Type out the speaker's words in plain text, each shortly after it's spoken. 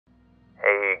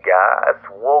Hey guys,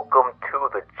 welcome to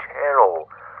the channel.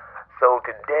 So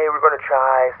today we're going to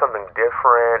try something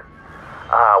different.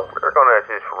 We're going to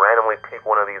just randomly pick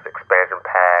one of these expansion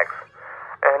packs.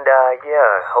 And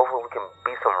yeah, hopefully we can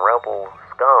beat some rebel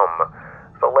scum.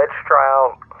 So let's try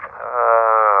out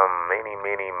mini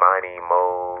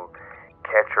mode.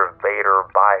 Catcher Vader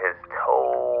by his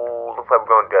toe. Looks like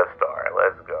we're going Death Star.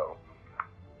 Let's go.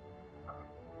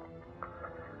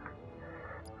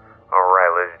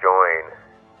 Alright, let's join.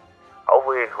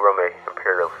 Hopefully we're on the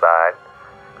Imperial side,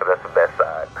 because that's the best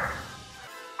side.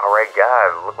 Alright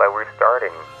guys, look like we're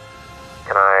starting.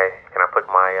 Can I pick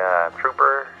my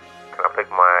trooper? Can I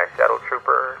pick my shadow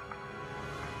trooper?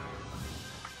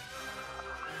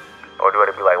 Or do I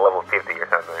have to be like level 50 or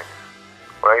something?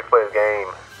 When I used to play this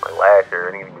game, like last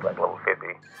year, I need to be like level 50.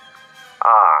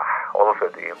 Level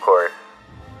 50, of course.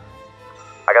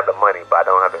 I got the money, but I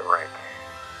don't have the rank.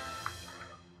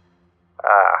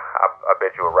 I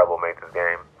bet you a rebel made this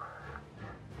game.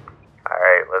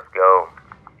 Alright, let's go.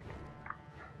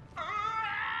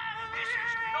 This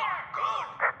is not good.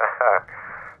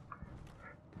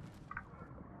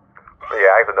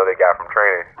 Yeah, I used to know that guy from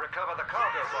training. Recover the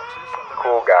cargo boxes from the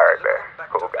Cool guy right there.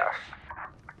 Cool guy.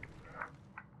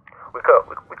 We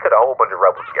cut a whole bunch of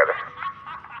rebels together.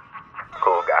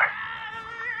 Cool guy.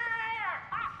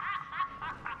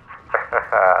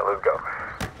 Let's go.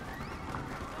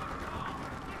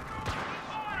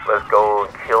 Let's go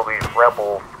kill these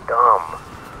rebels. Dumb.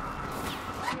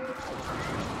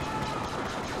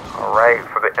 Alright,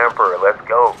 for the Emperor, let's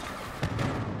go.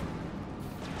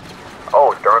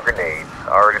 Oh, throwing grenades.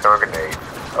 Already throwing grenades.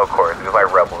 Of course, just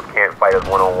like rebels. Can't fight us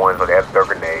one-on-one, so they have to throw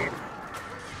grenades.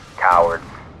 Cowards.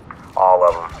 All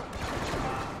of them.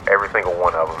 Every single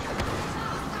one of them.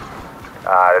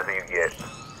 That's what you get.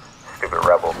 Stupid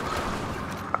rebel.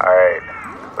 Alright.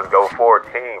 Let's go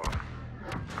forward, team.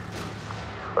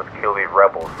 Let's kill these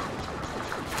rebels.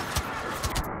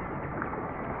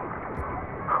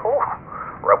 Whew.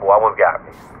 Rebel almost got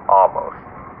me. Almost.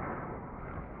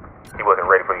 He wasn't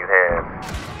ready for these hands.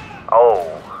 Oh.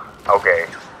 Okay.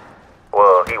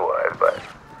 Well, he was, but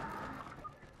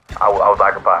I was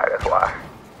occupied, that's why.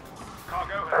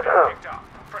 cargo has been picked up.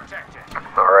 Protect it.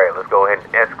 Alright, let's go ahead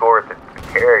and escort the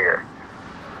carrier.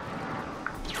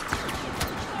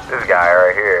 This guy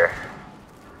right here.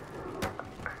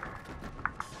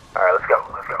 Alright, let's go,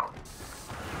 let's go.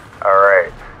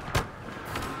 Alright.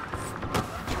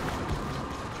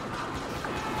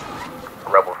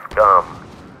 Rebel scum.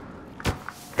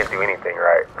 Can't do anything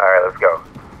right. Alright, let's go.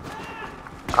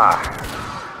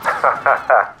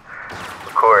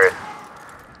 Of course.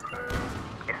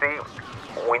 You see,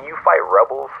 when you fight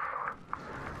rebels,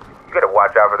 you gotta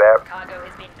watch out for that.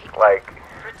 Like,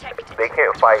 they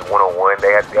can't fight one-on-one.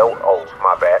 They have to, oh,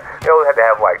 my bad. They always have to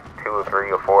have like 2 or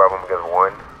 3 or 4 of them against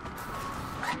one.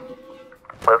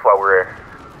 That's why we're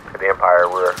at the Empire.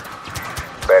 We're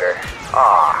better.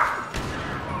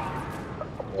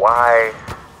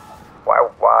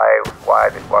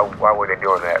 Why were they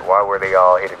doing that? Why were they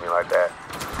all hitting me like that?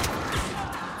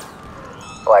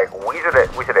 Like, we should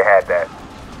have had that.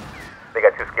 They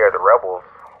got too scared of the rebels.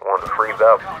 Wanted to freeze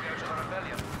up.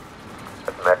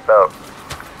 That's messed up.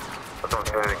 Let's see if we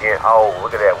can do this again. Oh,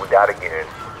 look at that. We died again.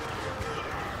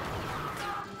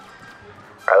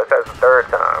 Alright, let's try this the 3rd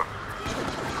time.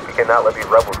 We cannot let these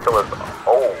rebels kill us.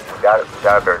 Oh, we got it a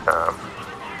 3rd time.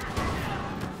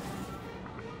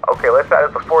 Okay, let's try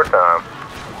this the 4th time.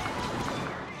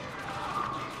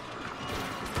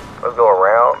 Let's go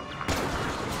around.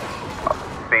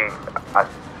 See,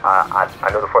 I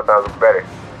know the 4th time was better.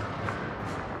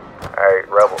 Alright,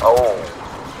 rebel. Oh.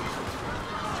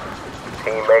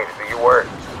 Teammates, do you work?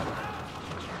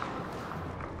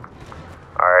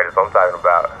 Alright, that's what I'm talking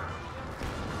about.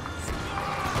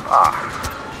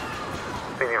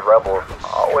 See, these rebels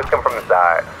always come from the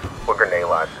side with grenade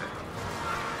launchers.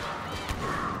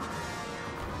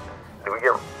 Do we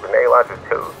get grenade launchers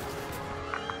too?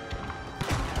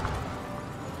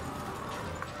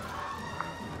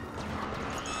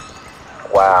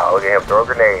 Wow, look at him throw a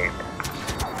grenade.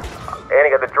 And he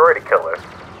got the droid to kill us.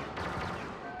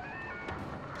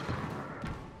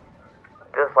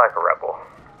 Just like a rebel.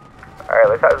 Alright,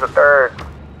 let's try this the 3rd,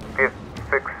 5th,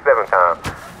 6th, 7th time.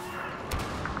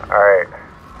 Alright.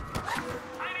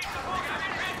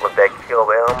 Let that kill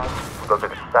them. Go to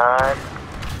the side.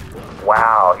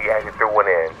 Wow, he actually threw one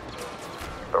in.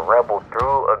 The rebel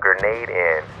threw a grenade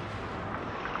in.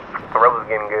 The rebel's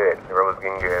getting good. The rebel's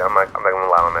getting good. I'm not gonna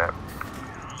lie on that.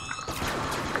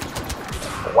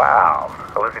 Wow.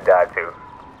 At least he died too.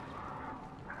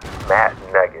 Matt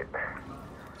Nugget.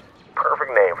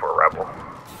 Perfect name for a rebel.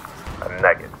 A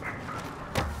nugget.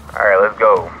 Alright, Alright, let's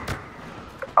go.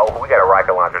 Oh, we got a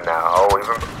rocket launcher now. Oh,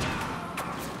 even...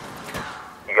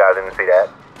 You guys didn't see that?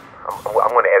 I'm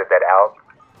going to edit that out.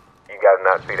 You guys did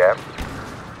not see that.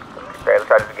 Okay, let's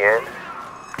try this again.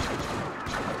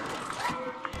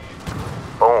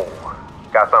 Boom.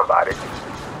 Got somebody.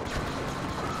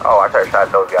 Oh, I tried to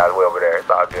shot those guys way over there. It's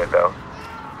all good, though.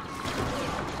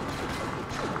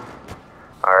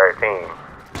 Alright, team.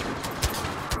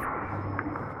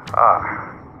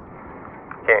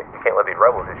 Can't let these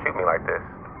rebels just shoot me like this.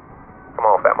 Come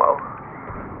on, Famo.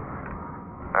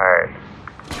 Alright.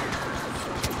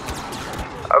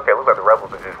 Okay, looks like the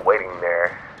rebels are just waiting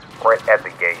there, right at the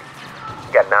gate.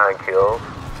 We got 9 kills.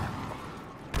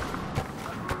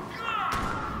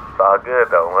 It's all good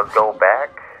though. Let's go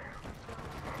back.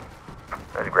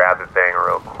 Let's grab this thing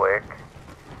real quick.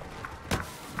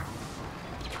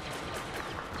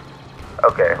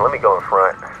 Okay, let me go in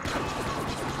front.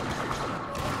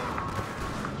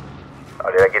 Oh,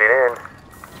 did I get it in?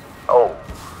 Oh,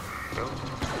 shoot.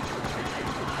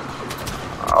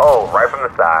 Oh, right from the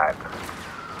side.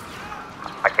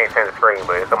 I can't change the screen,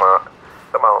 but it's somehow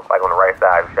like on the right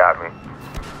side who shot me.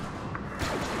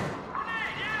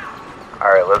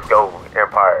 Alright, let's go,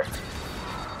 Empire.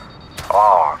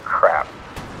 Oh, crap.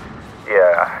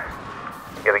 Yeah.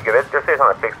 This is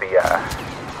trying to fix the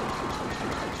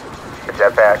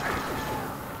jetpack.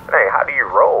 Hey, how do you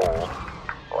roll?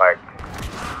 Like,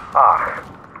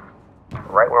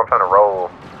 right when I'm trying to roll,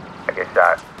 I get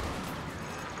shot.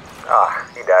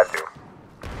 He died too.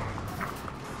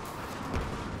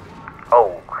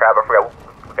 Oh, crap, I forgot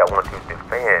we got one to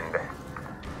defend.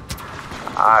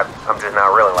 I'm just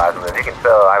not realizing this. You can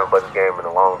tell I haven't played this game in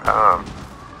a long time.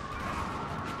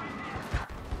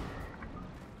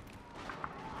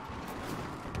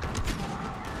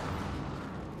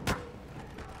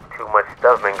 Too much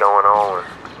stuff been going on.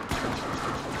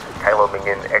 Kylo been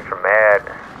getting extra mad.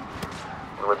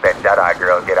 Let that Jedi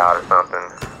girl get out or something.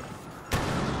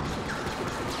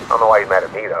 I don't know why he's mad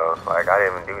at me though. Like, I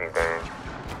didn't even do anything.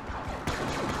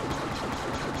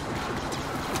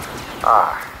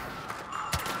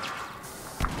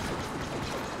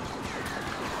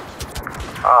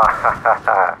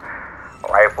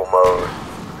 Rifle mode.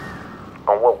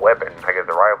 On what weapon? I guess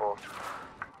the rifle.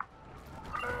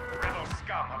 Rebel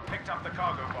scum have picked up the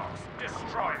cargo box.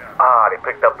 Destroy them. They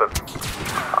picked up the...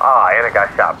 and it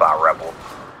got shot by rebels.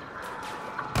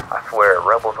 I swear,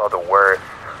 rebels are the worst.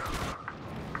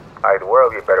 Alright, the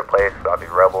world would be a better place without these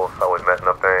rebels always messing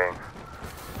up things.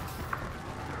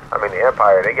 I mean, the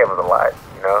Empire, they gave us a lot,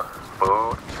 you know?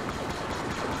 Food,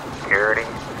 security.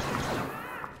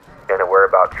 Didn't worry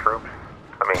about troops.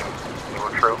 I mean, evil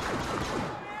troops.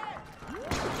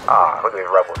 Look at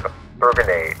these rebels. Threw a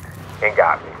grenade and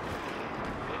got me.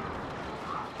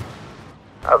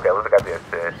 Okay, let's look at the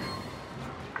assist.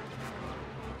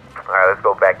 Alright, let's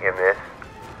go back in this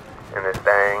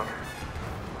thing.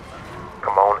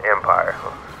 Come on, Empire.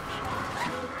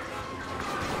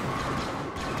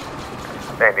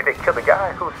 Dang, did they kill the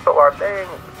guy who stole our thing?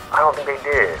 I don't think they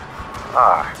did.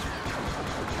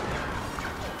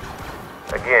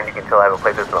 Again, you can tell I haven't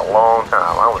played this in a long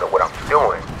time. I don't know what I'm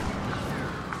doing.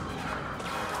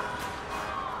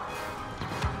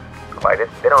 Like,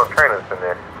 they don't train us in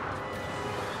this.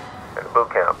 In the boot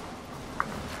camp.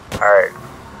 Alright,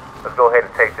 let's go ahead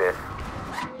and take this.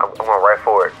 I'm going right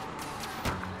for it.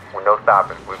 With no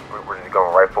stopping. We're just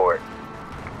going right for it.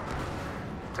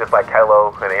 Just like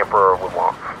Kylo and the Emperor would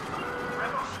want.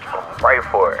 Right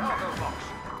for it.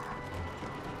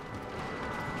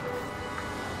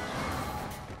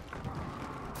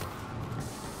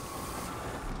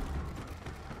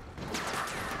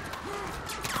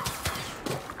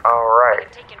 Alright.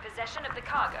 We've taken possession of the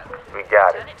cargo. We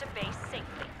got it. Return it to base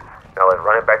safely. Now let's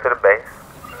run it back to the base.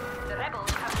 The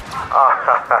rebels have the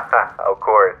cargo. Of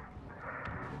course.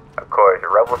 Of course. The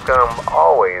rebel scum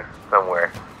always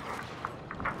somewhere.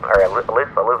 Alright, at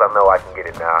least I know I can get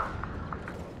it now.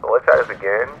 So let's try this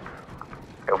again.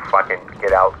 If I can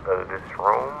get out of this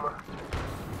room.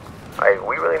 Like,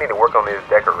 we really need to work on this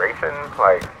decoration.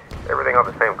 Like, everything on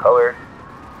the same color.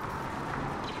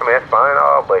 I mean, that's fine and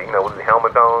all, but, you know, with the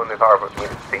helmet on, it's hard for me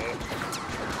to see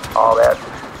all that.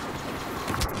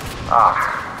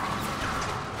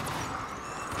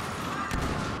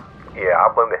 Yeah,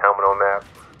 I'll blame the helmet on that.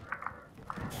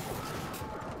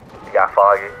 You got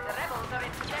foggy. The rebels are in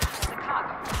possession of the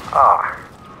cargo.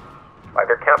 Like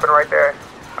they're camping right there?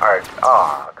 Alright,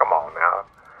 come on now.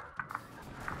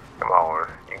 Come on.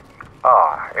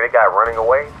 Any guy running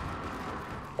away?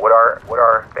 With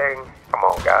our thing? Come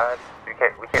on, guys. We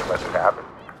can't let this happen.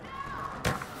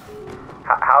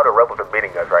 How the rebels are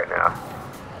beating us right now?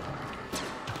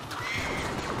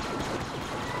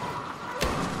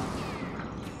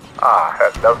 Ah,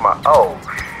 that was my, oh,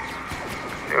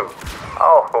 shoot.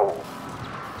 Oh,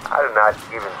 I did not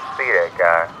even see that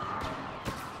guy.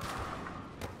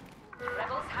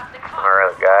 Rebels have the cargo.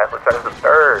 Alright, guys, looks like it's the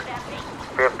third,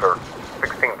 fifth, or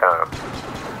 16th time.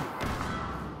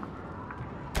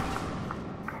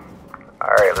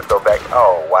 Alright, let's go back.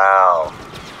 Oh, wow.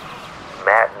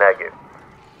 Matt Nugget.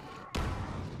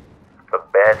 The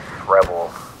best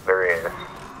rebel there is.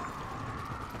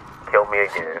 Killed me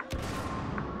again.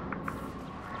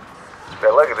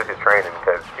 Now look at this is training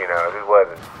because, you know, if it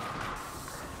wasn't,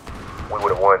 we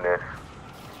would have won this.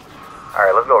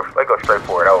 Alright, let's go straight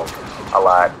for it. Oh, I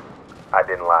lied. I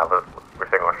didn't lie. We're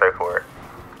still going straight for it.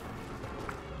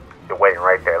 They're waiting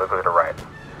right there. Let's go to the right.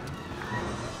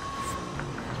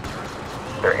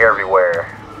 They're everywhere.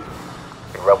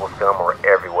 The rebel scum are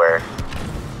everywhere.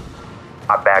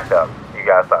 I backed up. You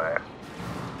guys saw that.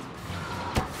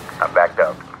 I backed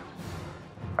up.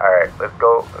 Alright, let's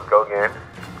go again.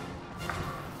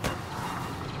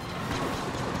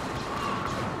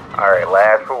 Alright,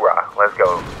 last hoorah. Let's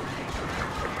go.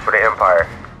 For the Empire.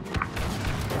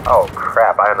 Oh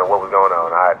crap, I didn't know what was going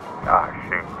on.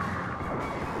 Shoot.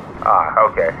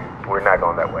 Okay. We're not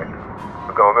going that way.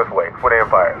 We're going this way. For the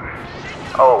Empire.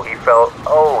 Oh, he fell.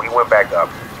 Oh, he went back up.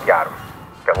 Got him.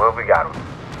 We got him.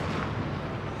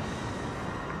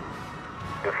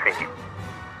 Defeat.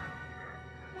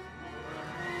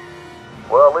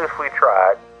 Well, at least we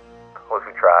tried.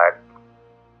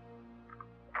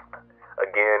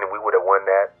 Again, we would have won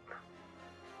that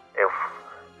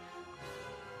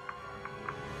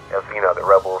if you know the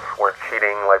rebels weren't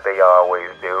cheating like they always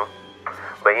do.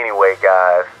 But anyway,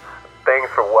 guys,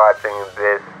 thanks for watching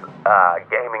this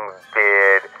gaming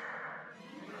vid.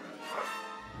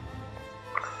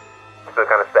 Still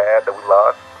kind of sad that we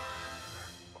lost.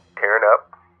 Tearing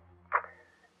up.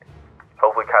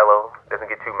 Hopefully Kylo doesn't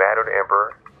get too mad at the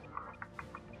Emperor.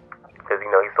 Because,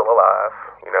 you know, he's still alive.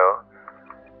 You know.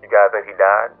 You guys think he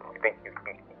died? You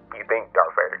think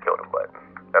Darth Vader killed him, but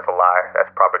that's a lie.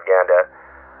 That's propaganda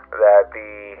that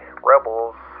the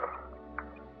rebels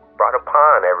brought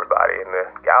upon everybody in the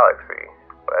galaxy.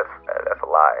 But that's a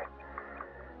lie.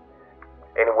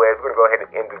 Anyways, we're going to go ahead and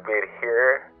end the vid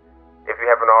here. If you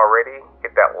haven't already,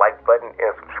 hit that like button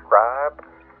and subscribe.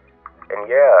 And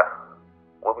yeah,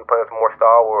 we'll be playing some more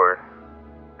Star Wars,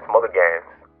 some other games.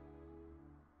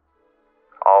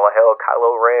 All hail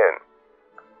Kylo Ren.